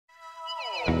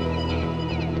Well,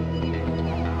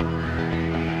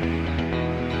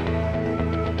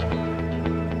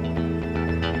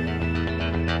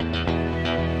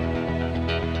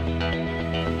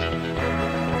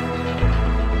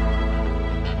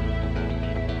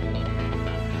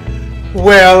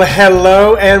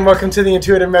 hello and welcome to the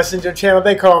Intuitive Messenger channel.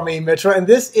 They call me Mitchell, and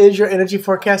this is your energy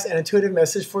forecast and intuitive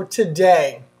message for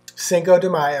today, Cinco de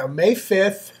Mayo, May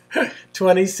 5th,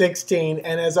 2016.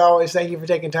 And as always, thank you for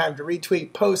taking time to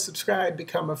retweet, post, subscribe,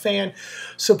 become a fan,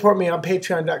 support me on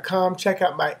patreon.com, check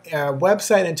out my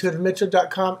website,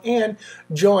 intuitivemitchell.com, and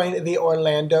join the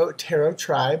Orlando Tarot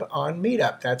Tribe on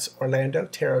Meetup. That's Orlando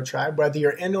Tarot Tribe, whether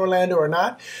you're in Orlando or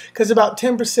not, because about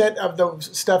 10% of the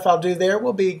stuff I'll do there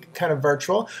will be kind of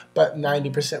virtual, but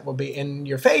 90% will be in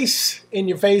your face,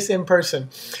 in person.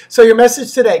 So your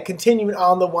message today, continuing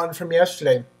on the one from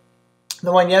yesterday.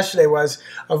 The one yesterday was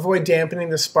avoid dampening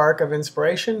the spark of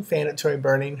inspiration, fan it to a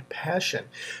burning passion.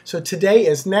 So today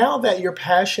is, now that your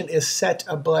passion is set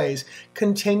ablaze,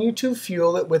 continue to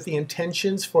fuel it with the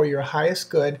intentions for your highest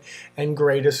good and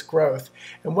greatest growth.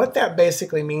 And what that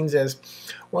basically means is,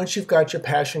 once you've got your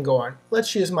passion going,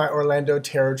 let's use my Orlando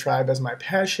Tarot Tribe as my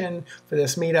passion for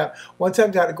this meetup. Once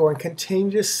I've got it going,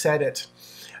 continue to set it.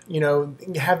 You know,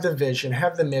 have the vision,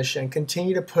 have the mission,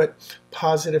 continue to put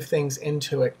positive things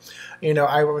into it. You know,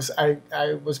 I was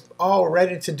all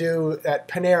ready to do that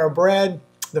Panera Bread,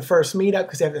 the first meetup,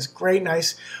 because they have this great,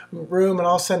 nice room, and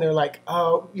all of a sudden they're like,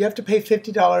 oh, you have to pay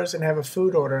 $50 and have a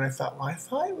food order. And I thought, well, I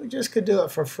thought we just could do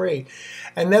it for free.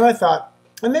 And then I thought,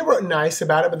 and they were nice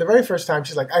about it, but the very first time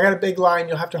she's like, I got a big line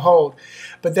you'll have to hold.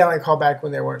 But then I called back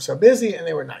when they weren't so busy and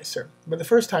they were nicer. But the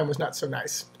first time was not so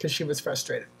nice because she was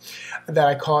frustrated that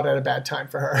I called at a bad time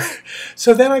for her.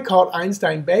 So then I called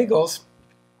Einstein Bagels,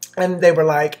 and they were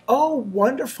like, oh,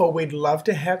 wonderful, we'd love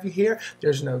to have you here.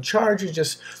 There's no charge, you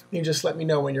just let me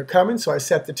know when you're coming. So I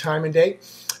set the time and date,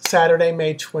 Saturday,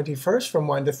 May 21st from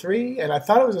 1 to 3, and I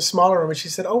thought it was a smaller room, and she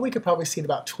said, oh, we could probably seat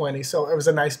about 20, so it was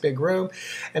a nice big room,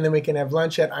 and then we can have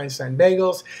lunch at Einstein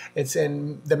Bagels. It's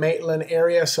in the Maitland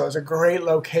area, so it's a great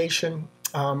location,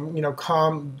 you know,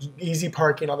 calm, easy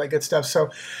parking, all that good stuff. So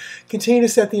continue to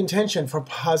set the intention for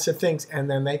positive things, and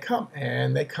then they come,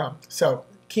 and they come. So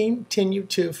continue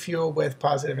to fuel with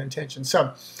positive intention.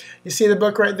 So you see the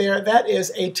book right there? That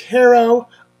is a tarot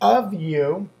of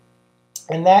you,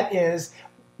 and that is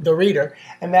the reader,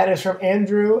 and that is from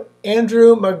Andrew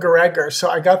McGregor. So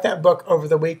I got that book over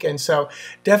the weekend, so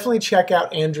definitely check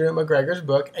out Andrew McGregor's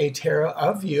book, A Tarot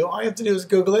of You. All you have to do is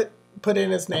Google it, put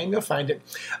in his name, you'll find it.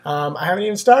 I haven't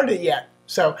even started it yet.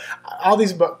 So all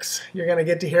these books, you're going to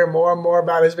get to hear more and more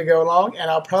about as we go along,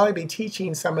 and I'll probably be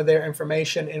teaching some of their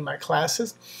information in my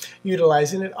classes,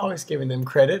 utilizing it, always giving them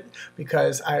credit,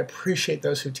 because I appreciate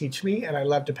those who teach me, and I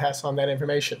love to pass on that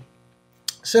information.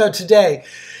 So today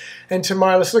and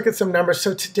tomorrow, let's look at some numbers.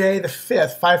 So today, the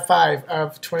 5th, 5/5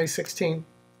 of 2016,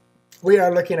 we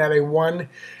are looking at a 1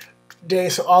 day.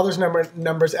 So all those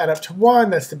numbers add up to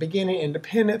 1. That's the beginning,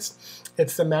 independence.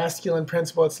 It's the masculine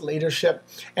principle. It's leadership.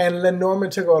 And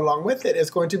Lenormand, to go along with it, is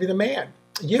going to be the man,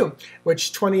 you,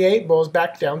 which 28 boils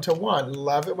back down to 1.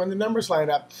 Love it when the numbers line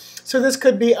up. So this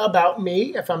could be about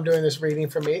me. If I'm doing this reading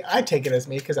for me, I take it as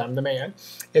me because I'm the man.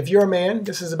 If you're a man,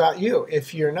 this is about you.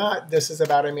 If you're not, this is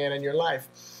about a man in your life.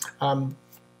 And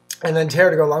then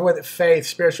tarot to go along with it, faith,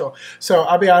 spiritual. So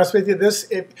I'll be honest with you,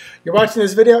 if you're watching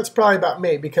this video, it's probably about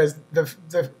me, because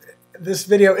this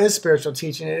video is spiritual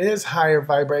teaching. It is higher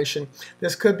vibration.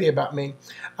 This could be about me.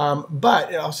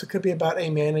 But it also could be about a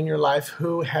man in your life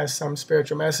who has some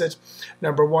spiritual message.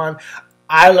 Number one,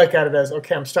 I look at it as,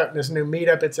 okay, I'm starting this new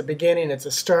meetup. It's a beginning. It's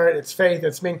a start. It's faith.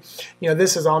 It's me. You know,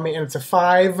 this is all me. And it's a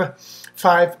 5.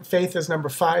 Faith is number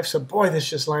 5. So, boy, this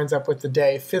just lines up with the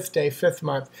day, 5th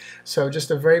month. So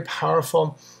just a very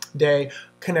powerful day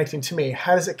connecting to me.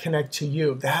 How does it connect to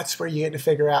you? That's where you get to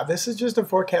figure out. This is just a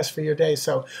forecast for your day.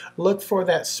 So look for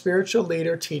that spiritual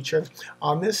leader, teacher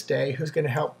on this day who's going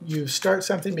to help you start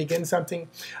something, begin something,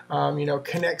 you know,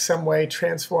 connect some way,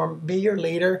 transform, be your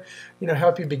leader, you know,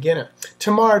 help you begin it.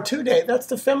 Tomorrow, today, that's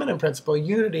the feminine principle.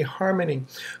 Unity, harmony,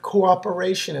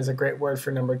 cooperation is a great word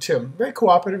for number 2. Very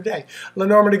cooperative day.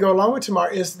 Lenormand to go along with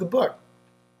tomorrow is the book,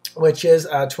 which is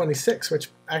 26, which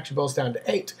actually boils down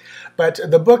to 8. But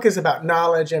the book is about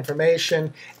knowledge,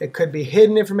 information. It could be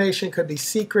hidden information, it could be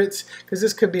secrets, because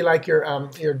this could be like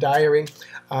your diary.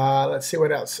 Let's see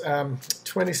what else.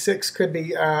 26 could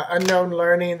be unknown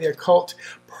learning, the occult,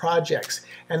 projects.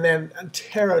 And then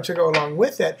tarot to go along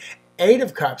with it. 8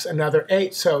 of Cups, another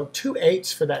 8. So 2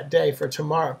 8s for that day, for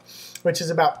tomorrow. which is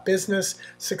about business,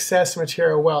 success,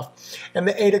 material wealth. And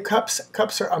the Eight of Cups,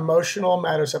 cups are emotional,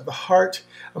 matters of the heart,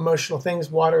 emotional things.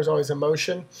 Water is always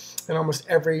emotion in almost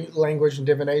every language and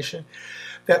divination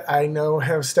that I know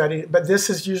have studied. But this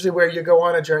is usually where you go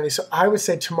on a journey. So I would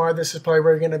say tomorrow, this is probably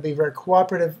where you're going to be very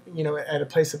cooperative, at a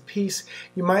place of peace.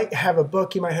 You might have a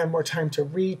book, you might have more time to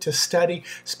read, to study,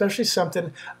 especially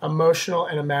something emotional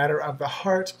and a matter of the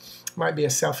heart. It might be a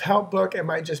self-help book. It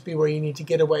might just be where you need to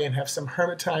get away and have some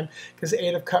hermit time, because the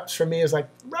Eight of Cups for me is like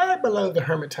right below the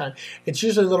hermit time. It's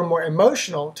usually a little more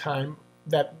emotional time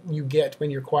that you get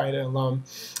when you're quiet and alone.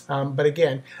 But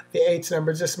again, the eights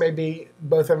numbers, this may be,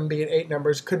 both of them being 8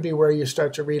 numbers, could be where you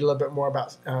start to read a little bit more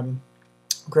about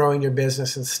growing your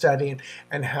business and studying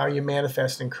and how you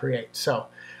manifest and create. So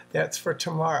that's for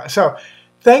tomorrow. So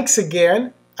thanks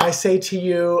again. I say to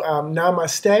you,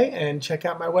 namaste, and check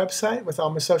out my website with all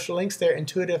my social links there,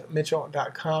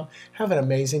 intuitivemitchell.com. Have an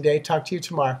amazing day. Talk to you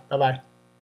tomorrow. Bye-bye.